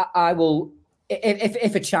 I will.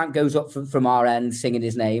 If a chant goes up from our end singing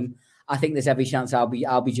his name, I think there's every chance I'll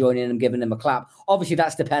be joining and giving them a clap. Obviously,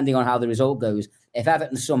 that's depending on how the result goes. If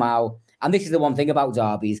Everton somehow, and this is the one thing about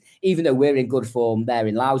derbies, even though we're in good form, they're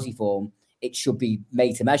in lousy form, it should be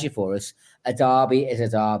made to measure for us. A derby is a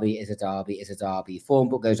derby is a derby is a derby. Form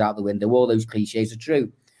book goes out the window. All those cliches are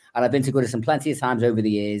true. And I've been to Goodison plenty of times over the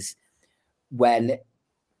years when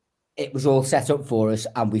it was all set up for us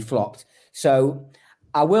and we flopped. So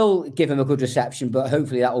I will give him a good reception, but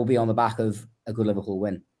hopefully that will be on the back of a good Liverpool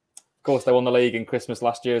win. Of course, they won the league in Christmas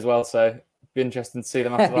last year as well, so it'd be interesting to see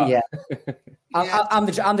them after that. Yeah. I'm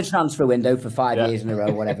the transfer window for 5 years in a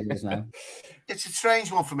row, whatever it is now. It's a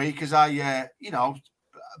strange one for me because I, a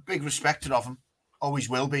big respecter of him, always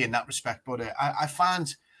will be in that respect. But I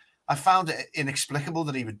found it inexplicable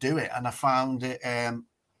that he would do it, and I found it.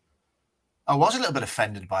 I was a little bit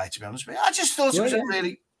offended by it, to be honest with you. I just thought it was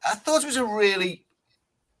a really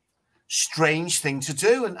strange thing to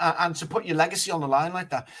do, and to put your legacy on the line like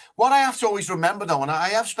that. What I have to always remember, though, and I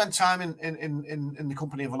have spent time in the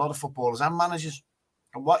company of a lot of footballers and managers,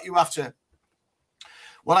 and what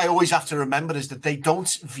I always have to remember is that they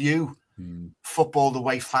don't view football the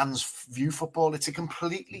way fans view football. It's a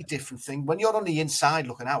completely different thing. When you're on the inside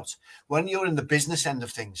looking out, when you're in the business end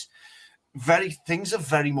of things, things are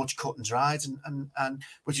very much cut and dried, and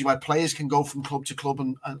which is why players can go from club to club,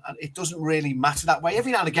 and it doesn't really matter that way.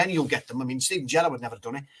 Every now and again you'll get them. I mean, Steven Gerrard would never have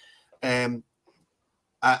done it.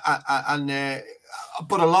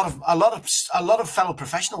 But a lot of fellow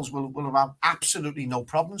professionals will have absolutely no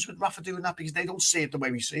problems with Rafa doing that, because they don't see it the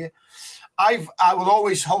way we see it. I will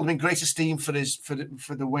always hold him in great esteem for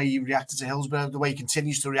the way he reacted to Hillsborough, the way he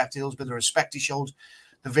continues to react to Hillsborough, the respect he showed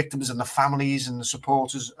the victims and the families and the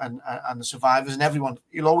supporters and the survivors and everyone.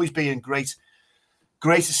 He'll always be in great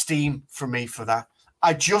esteem for me for that.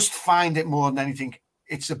 I just find it more than anything,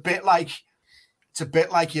 it's a bit like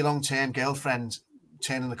your long-term girlfriend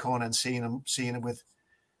turning the corner and seeing him with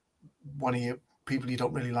one of your people you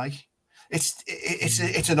don't really like.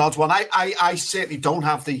 It's an odd one. I certainly don't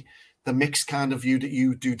have the mixed kind of view that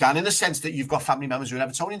you do, Dan, in the sense that you've got family members who are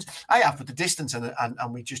Evertonians. I have, but the distance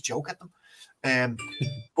and we just joke at them.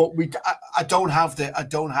 But I don't have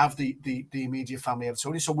the immediate family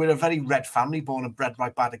Evertonians. So we're a very red family, born and bred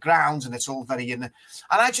right by the grounds, and it's all very in there.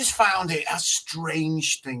 And I just found it a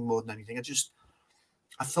strange thing more than anything.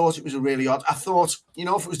 I thought it was a really odd. I thought,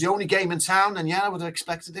 if it was the only game in town, then I would have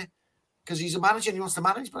expected it, because he's a manager and he wants to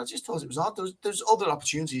manage. But I just thought it was odd. There's other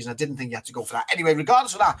opportunities, and I didn't think you had to go for that. Anyway,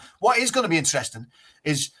 regardless of that, what is going to be interesting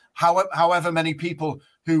is however many people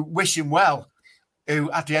who wish him well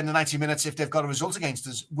who at the end of 90 minutes, if they've got a result against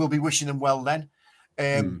us, will be wishing them well then.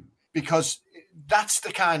 Because that's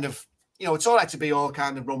the kind of, it's all right to be all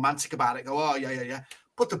kind of romantic about it. Go, oh, yeah.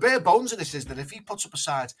 But the bare bones of this is that if he puts up a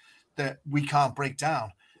side that we can't break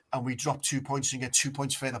down and we drop 2 points and get 2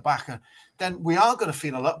 points further back, then we are going to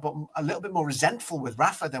feel a little bit more resentful with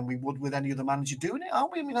Rafa than we would with any other manager doing it,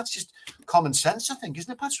 aren't we? I mean, that's just common sense, I think,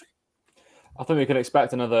 isn't it, Patrick? I think we can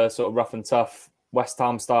expect another sort of rough and tough West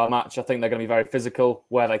Ham style match. I think they're going to be very physical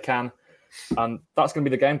where they can. And that's going to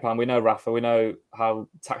be the game plan. We know Rafa. We know how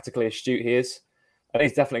tactically astute he is. And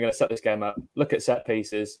he's definitely going to set this game up. Look at set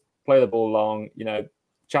pieces, play the ball long,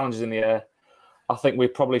 challenges in the air. I think we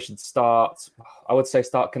probably should start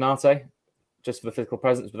Konate, just for the physical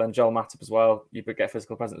presence, but then Joel Matip as well. You could get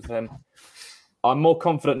physical presence with him. I'm more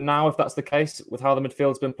confident now, if that's the case, with how the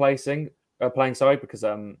midfield's been playing, because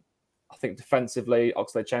I think defensively,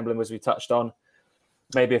 Oxlade-Chamberlain, as we touched on,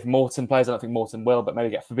 maybe if Morton plays, I don't think Morton will, but maybe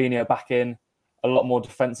get Fabinho back in, a lot more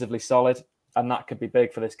defensively solid, and that could be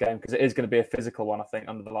big for this game, because it is going to be a physical one, I think,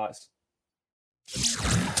 under the lights.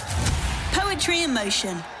 Poetry in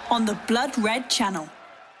Motion on the Blood Red channel.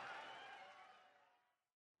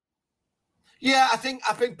 Yeah, I think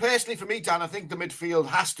personally for me, Dan, I think the midfield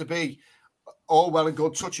has to be all well and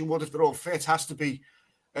good, touching wood if they're all fit, has to be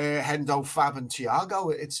Hendo, Fab and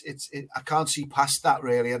Thiago. I can't see past that,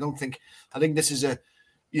 really. I think this is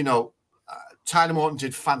Tyler Morton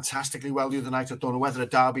did fantastically well the other night. I don't know whether a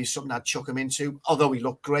derby is something I'd chuck him into, although he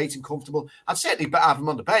looked great and comfortable. I'd certainly have him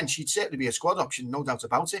on the bench. He'd certainly be a squad option, no doubt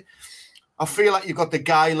about it. I feel like you've got the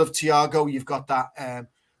guile of Thiago, you've got that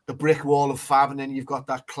the brick wall of Fab, and then you've got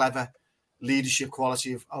that clever leadership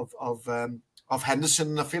quality of Henderson.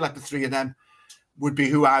 And I feel like the three of them would be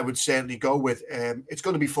who I would certainly go with. It's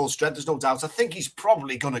going to be full strength, there's no doubt. I think he's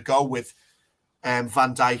probably going to go with Van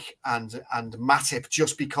Dijk and Matip,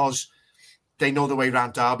 just because they know the way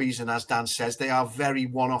around derbies, and as Dan says, they are very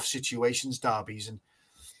one-off situations, derbies.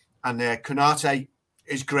 And Konate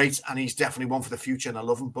is great, and he's definitely one for the future, and I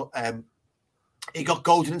love him. But he got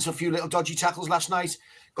golden into a few little dodgy tackles last night,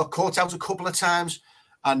 got caught out a couple of times,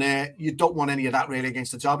 and you don't want any of that really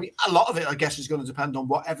against the derby. A lot of it, I guess, is going to depend on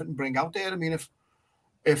what Everton bring out there. I mean,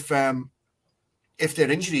 if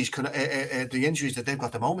their injuries, the injuries that they've got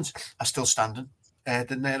at the moment are still standing,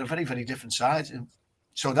 then they're a very, very different side. And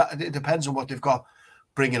so that it depends on what they've got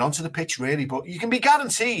bringing onto the pitch, really. But you can be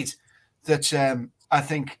guaranteed that I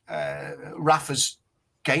think Rafa's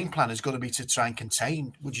game plan is going to be to try and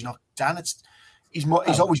contain. Would you not, Dan? He's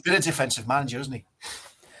always been a defensive manager, hasn't he?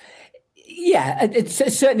 Yeah, it's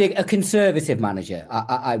certainly a conservative manager,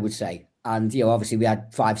 I would say. And obviously we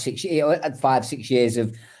had 5-6 years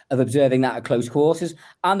of observing that at close quarters,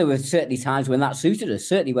 and there were certainly times when that suited us.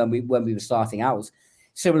 Certainly when we were starting out,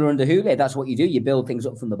 similar under Houllier, that's what you do. You build things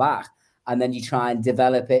up from the back, and then you try and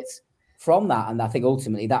develop it from that. And I think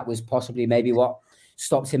ultimately that was possibly maybe what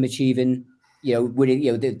stopped him achieving, winning,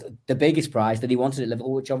 the biggest prize that he wanted at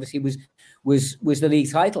Liverpool, which obviously was the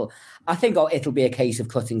league title. I think it'll be a case of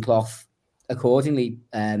cutting cloth accordingly.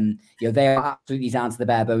 They are absolutely down to the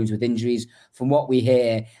bare bones with injuries. From what we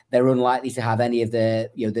hear, they're unlikely to have any of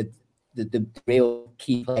the real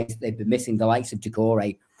key players they've been missing. The likes of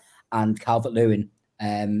Doucouré and Calvert-Lewin,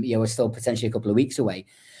 are still potentially a couple of weeks away.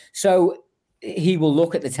 So he will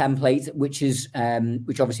look at the template, which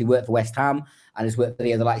obviously worked for West Ham and has worked for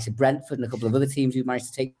the other likes of Brentford and a couple of other teams who managed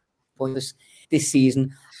to take points this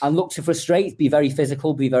season, and look to frustrate, be very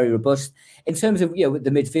physical, be very robust. In terms of the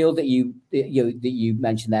midfield that you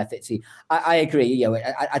mentioned there, Fitzy, I agree.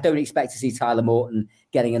 I don't expect to see Tyler Morton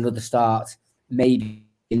getting another start, maybe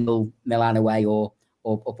in Milan away or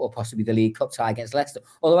possibly the League Cup tie against Leicester.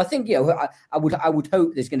 Although I think I would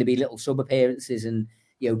hope there's going to be little sub appearances and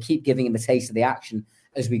keep giving him a taste of the action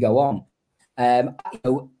as we go on.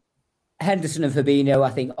 Henderson and Fabinho,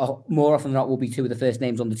 I think, more often than not, will be two of the first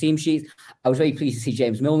names on the team sheet. I was very pleased to see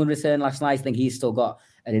James Milner return last night. I think he's still got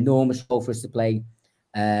an enormous role for us to play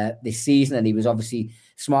this season, and he was obviously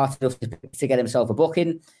smart enough to get himself a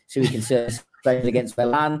booking so he can serve against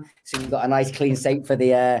Milan. So he's got a nice clean slate for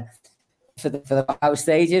the out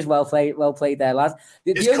stages. Well played there, lads.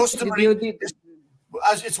 It's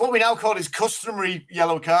what we now call his customary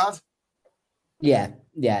yellow card. Yeah,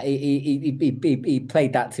 he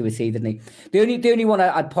played that to a T, didn't he? The only one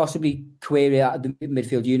I'd possibly query out of the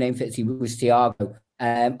midfield you named, Fitzy, was Thiago.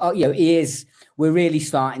 We're really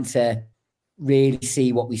starting to really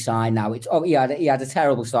see what we sign now. He had a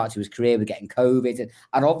terrible start to his career with getting COVID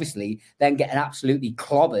and obviously then getting absolutely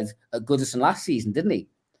clobbered at Goodison last season, didn't he?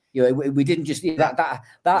 We didn't just that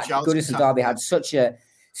Goodison derby had such a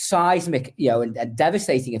seismic, and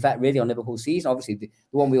devastating effect really on Liverpool's season. Obviously, the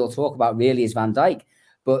one we all talk about really is Van Dijk.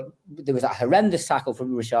 But there was that horrendous tackle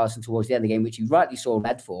from Richarlison towards the end of the game, which you rightly saw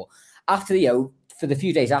red for. After, for the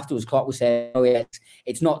few days afterwards, Klopp was saying, "Oh yeah,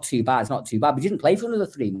 it's not too bad. It's not too bad." We didn't play for another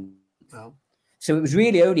 3 months. No. So it was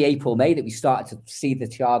really only April, May that we started to see the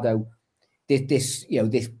Thiago, this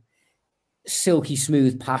silky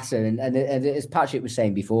smooth passer, and as Patrick was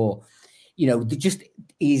saying before, just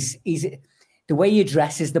is the way he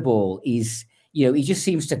addresses the ball is, he just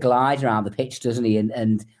seems to glide around the pitch, doesn't he?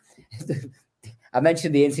 And I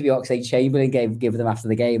mentioned the interview Oxlade-Chamberlain gave them after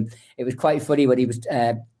the game. It was quite funny when he was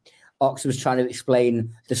Ox was trying to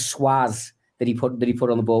explain the swaz that he put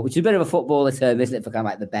on the ball, which is a bit of a footballer term, isn't it, for kind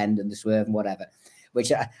of like the bend and the swerve and whatever.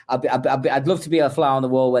 Which I'd love to be a fly on the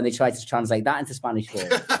wall when they try to translate that into Spanish for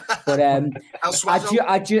it. But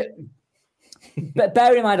but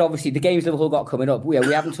bear in mind, obviously, the games Liverpool got coming up. We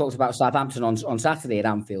haven't talked about Southampton on Saturday at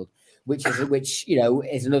Anfield, which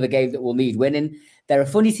is another game that will need winning. They're a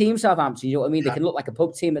funny team, Southampton. You know what I mean? Yeah. They can look like a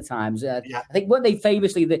pub team at times. I think weren't they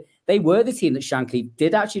famously they were the team that Shankly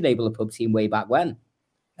did actually label a pub team way back when.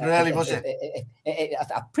 Really, was it?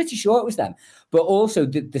 I'm pretty sure it was them. But also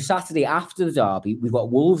the Saturday after the derby, we've got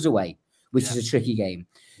Wolves away, which is a tricky game.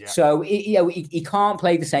 Yeah. So he can't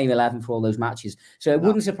play the same 11 for all those matches. So it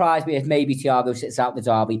wouldn't surprise me if maybe Thiago sits out the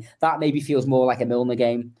derby. That maybe feels more like a Milner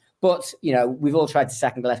game. But we've all tried to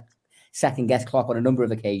second guess Klopp on a number of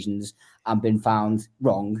occasions and been found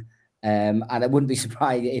wrong. And I wouldn't be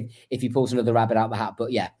surprised if he pulls another rabbit out the hat.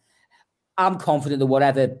 But yeah, I'm confident that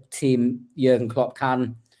whatever team Jurgen Klopp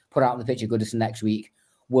can put out on the pitch at Goodison next week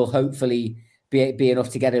will hopefully be enough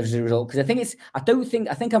to get as a result. Because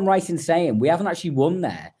I think I'm right in saying we haven't actually won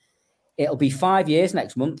there. It'll be 5 years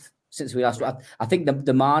next month since we last. I think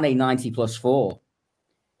the Mane 90+4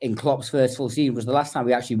 in Klopp's first full season was the last time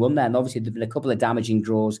we actually won there. And obviously there've been a couple of damaging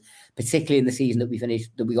draws, particularly in the season that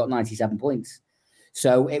we got 97 points.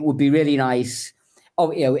 So it would be really nice,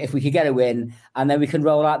 if we could get a win, and then we can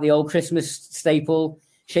roll out the old Christmas staple,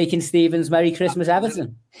 Shaking Stevens, Merry Christmas,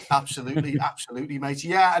 Everton. Absolutely, mate.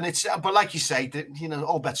 Yeah, and it's but like you say,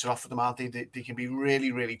 all bets are off for them, aren't they? They can be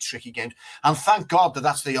really, really tricky games. And thank God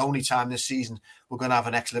that's the only time this season we're going to have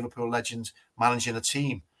an ex-Liverpool legend managing a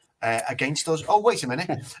team against us. Oh, wait a minute.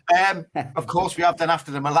 Of course, we have then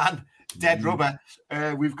after the Milan dead rubber,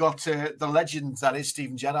 we've got the legend that is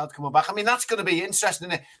Steven Gerrard coming back. I mean, that's going to be interesting,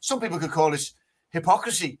 isn't it? Some people could call this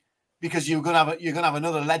hypocrisy because you're going to have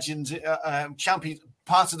another legend champion,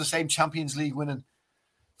 part of the same Champions League winning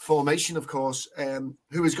formation, of course,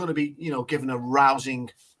 who is going to be, given a rousing,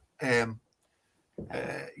 round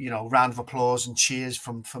of applause and cheers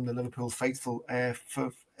from the Liverpool faithful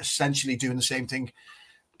for essentially doing the same thing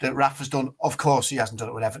that Rafa's done. Of course, he hasn't done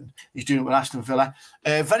it with Everton. He's doing it with Aston Villa.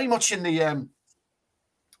 Very much in the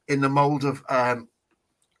mould of,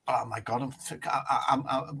 oh my God,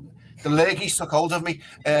 the lurgies took hold of me.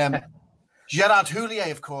 Gerard Houllier,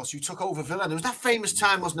 of course, who took over Villa. And there was that famous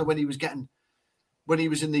time, wasn't it, when he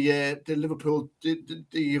was in the Liverpool,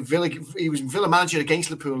 the Villa, he was Villa manager against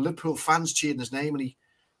Liverpool. Liverpool fans cheered his name, and he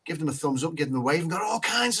gave them a thumbs up, gave them a wave, and got all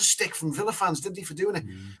kinds of stick from Villa fans, didn't he, for doing it?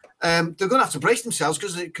 They're going to have to brace themselves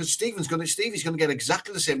because Stevie's going to get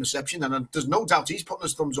exactly the same reception, and there's no doubt he's putting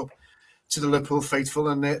his thumbs up to the Liverpool faithful,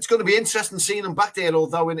 and it's going to be interesting seeing him back there,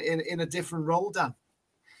 although in a different role, Dan.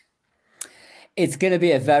 It's going to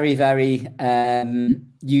be a very, very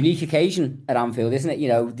unique occasion at Anfield, isn't it?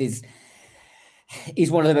 He's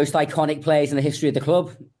one of the most iconic players in the history of the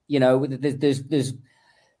club. There's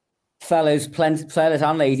fellas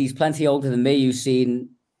and ladies plenty older than me who've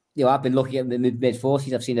seen, I've been looking at the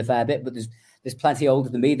mid-40s, I've seen a fair bit, but there's plenty older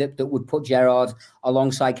than me that would put Gerrard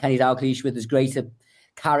alongside Kenny Dalglish with as great a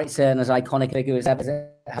character and as iconic figure as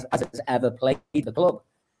ever played the club.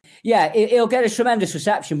 Yeah, it'll get a tremendous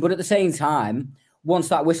reception, but at the same time, once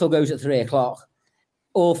that whistle goes at 3:00,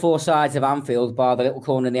 all four sides of Anfield, bar the little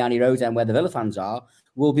corner in the Annie Road end where the Villa fans are,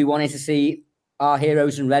 will be wanting to see our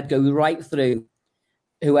heroes in red go right through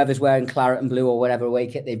whoever's wearing claret and blue or whatever away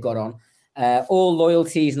kit they've got on. All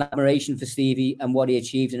loyalties and admiration for Stevie and what he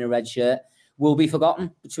achieved in a red shirt will be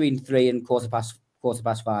forgotten between 3 and quarter to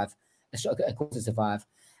 5.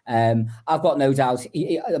 I've got no doubt.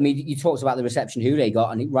 You talked about the reception Houllier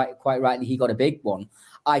got, and quite rightly, he got a big one.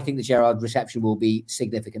 I think the Gerrard reception will be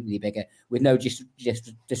significantly bigger, with no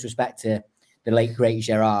disrespect to the late, great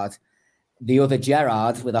Gerrard. The other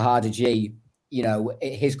Gerrard, with a harder G,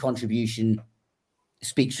 his contribution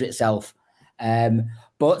speaks for itself.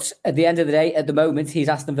 But at the end of the day, at the moment, he's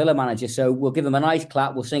Aston Villa manager, so we'll give him a nice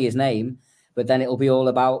clap, we'll sing his name, but then it'll be all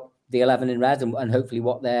about the 11 in red and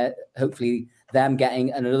hopefully them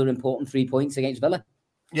getting another important 3 points against Villa.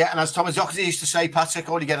 Yeah, and as Thomas Docherty used to say, Patrick,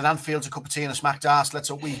 all you get at Anfield's a cup of tea and a smacked arse. Let's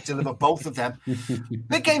hope we deliver both of them.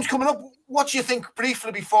 Big game's coming up. What do you think,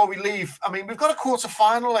 briefly, before we leave? I mean, we've got a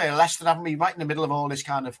quarter-final here, Leicester, haven't we, right in the middle of all this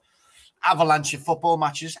kind of avalanche of football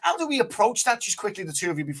matches. How do we approach that, just quickly, the two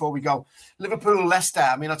of you, before we go? Liverpool, Leicester,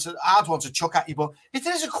 I mean, that's a hard one to chuck at you, but if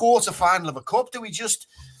there's a quarter-final of a cup, do we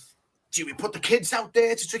put the kids out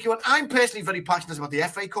there to trick you on? I'm personally very passionate about the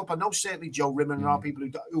FA Cup. I know certainly Joe Rimmer and there are people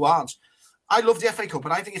who aren't. I love the FA Cup,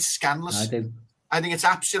 but I think it's scandalous. I do. I think it's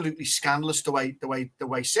absolutely scandalous the way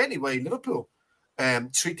certainly the way Liverpool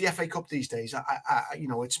treat the FA Cup these days.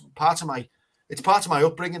 It's part of my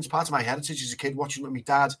upbringing, it's part of my heritage as a kid watching with my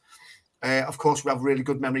dad. Of course, we have really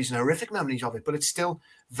good memories and horrific memories of it, but it's still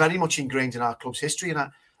very much ingrained in our club's history,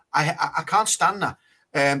 and I can't stand that.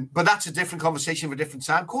 But that's a different conversation for a different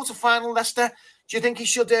time. Quarter-final, Leicester. Do you think he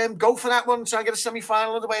should go for that one, try and get a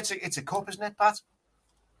semi-final of the way? It's a cup, isn't it, Pat?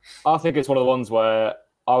 I think it's one of the ones where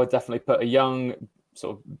I would definitely put a young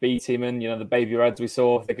sort of B team in. The baby Reds we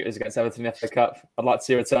saw. I think it was against Everton in the FA Cup. I'd like to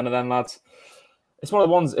see a return of them, lads. It's one of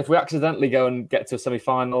the ones, if we accidentally go and get to a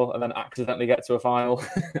semi-final and then accidentally get to a final,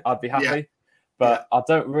 I'd be happy. Yeah. But I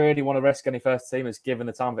don't really want to risk any first teamers given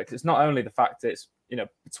the time of it, because it's not only the fact it's,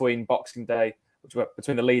 between Boxing Day,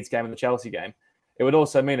 between the Leeds game and the Chelsea game, it would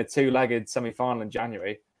also mean a two-legged semi-final in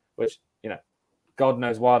January, which, God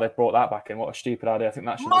knows why they brought that back in. What a stupid idea. I think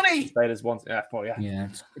that should have stayed as one. Yeah.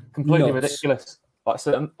 Completely ridiculous.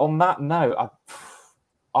 So on that note,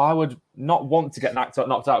 I would not want to get knocked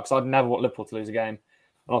out because I'd never want Liverpool to lose a game.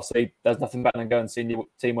 And obviously, there's nothing better than going and seeing your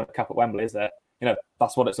team win a cup at Wembley, is there?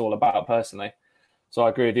 That's what it's all about, personally. So I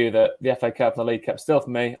agree with you that the FA Cup and the League Cup, still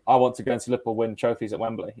for me, I want to go and see Liverpool win trophies at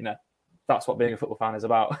Wembley. That's what being a football fan is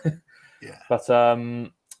about. Yeah. But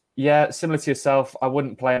similar to yourself, I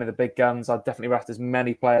wouldn't play any of the big guns. I'd definitely rest as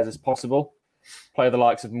many players as possible. Play the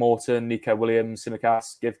likes of Morton, Nico Williams,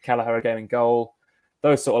 Tsimikas, give Kelleher a game in goal.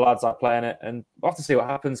 Those sort of lads I'd play in it. And we'll have to see what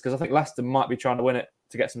happens, because I think Leicester might be trying to win it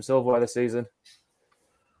to get some silverware this season.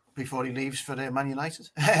 Before he leaves for Man United.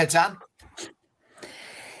 Dan?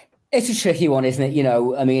 It's a tricky one, isn't it?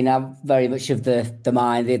 I'm very much of the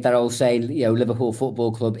mind that old saying, Liverpool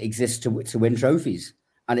Football Club exists to win trophies.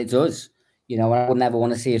 And it does. I would never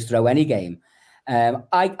want to see us throw any game.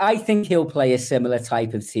 I think he'll play a similar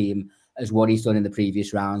type of team as what he's done in the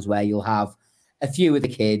previous rounds, where you'll have a few of the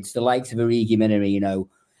kids, the likes of Origi, Minna,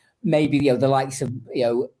 maybe the likes of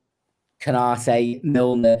Canate,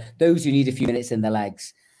 Milner, those who need a few minutes in their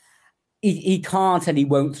legs. He can't and he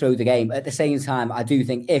won't throw the game. At the same time, I do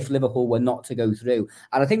think if Liverpool were not to go through,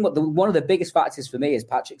 and I think one of the biggest factors for me, as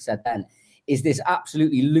Patrick said then, is this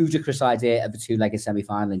absolutely ludicrous idea of a two-legged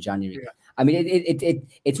semi-final in January. Yeah. I mean,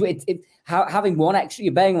 it's having one extra.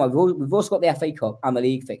 You're bearing in mind, we've also got the FA Cup and the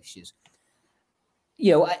league fixtures.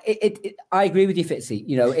 I agree with you, Fitzy.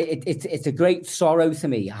 It's a great sorrow to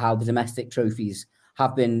me how the domestic trophies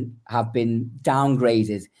have been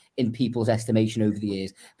downgraded in people's estimation over the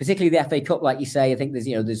years, particularly the FA Cup. Like you say, I think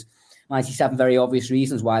there's 97 very obvious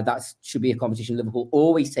reasons why that should be a competition Liverpool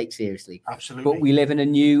always take seriously. Absolutely. But we live in a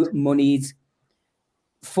new moneyed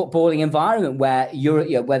footballing environment where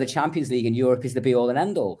where the Champions League in Europe is the be all and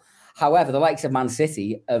end all. However, the likes of Man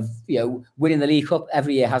City of winning the League Cup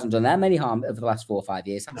every year hasn't done them any harm over the last 4 or 5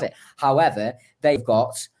 years. No. However, they've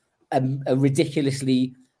got a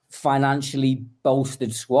ridiculously financially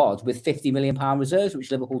bolstered squad with £50 million reserves,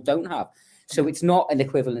 which Liverpool don't have. So it's not an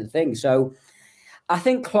equivalent thing. So I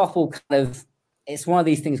think Klopp will it's one of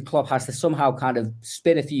these things Klopp has to somehow kind of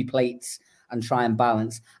spin a few plates and try and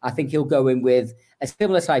balance. I think he'll go in with a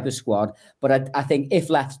similar type of squad, but I think if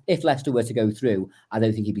Leicester were to go through, I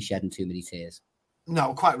don't think he'd be shedding too many tears.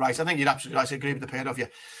 No, quite right. I think you're absolutely right. I agree with the pair of you.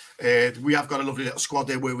 We have got a lovely little squad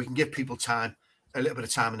there where we can give people time, a little bit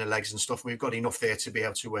of time in their legs and stuff. We've got enough there to be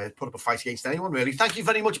able to put up a fight against anyone, really. Thank you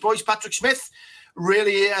very much, boys. Patrick Smith,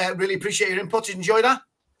 really appreciate your input. Did you enjoy that?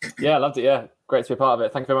 Yeah, I loved it. Yeah, great to be part of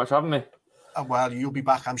it. Thank you very much for having me. Well, you'll be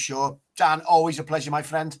back, I'm sure. Dan, always a pleasure, my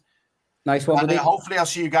friend. Nice one. And hopefully I'll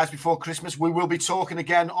see you guys before Christmas. We will be talking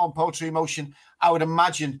again on Poetry Emotion, I would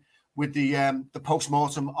imagine, with the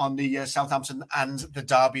post-mortem on the Southampton and the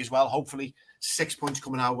derby as well. Hopefully 6 points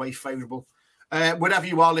coming our way, favourable. Wherever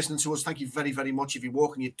you are listening to us, thank you very, very much. If you're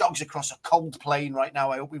walking your dogs across a cold plain right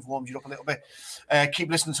now, I hope we've warmed you up a little bit.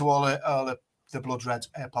 Keep listening to all the Blood Red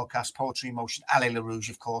podcast, Poetry Emotion, Allez Le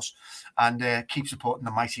Rouge, of course, and keep supporting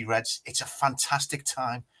the mighty Reds. It's a fantastic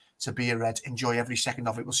time to be a Red. Enjoy every second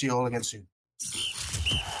of it. We'll see you all again soon.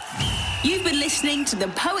 You've been listening to the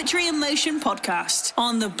Poetry in Motion podcast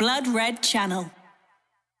on the Blood Red channel.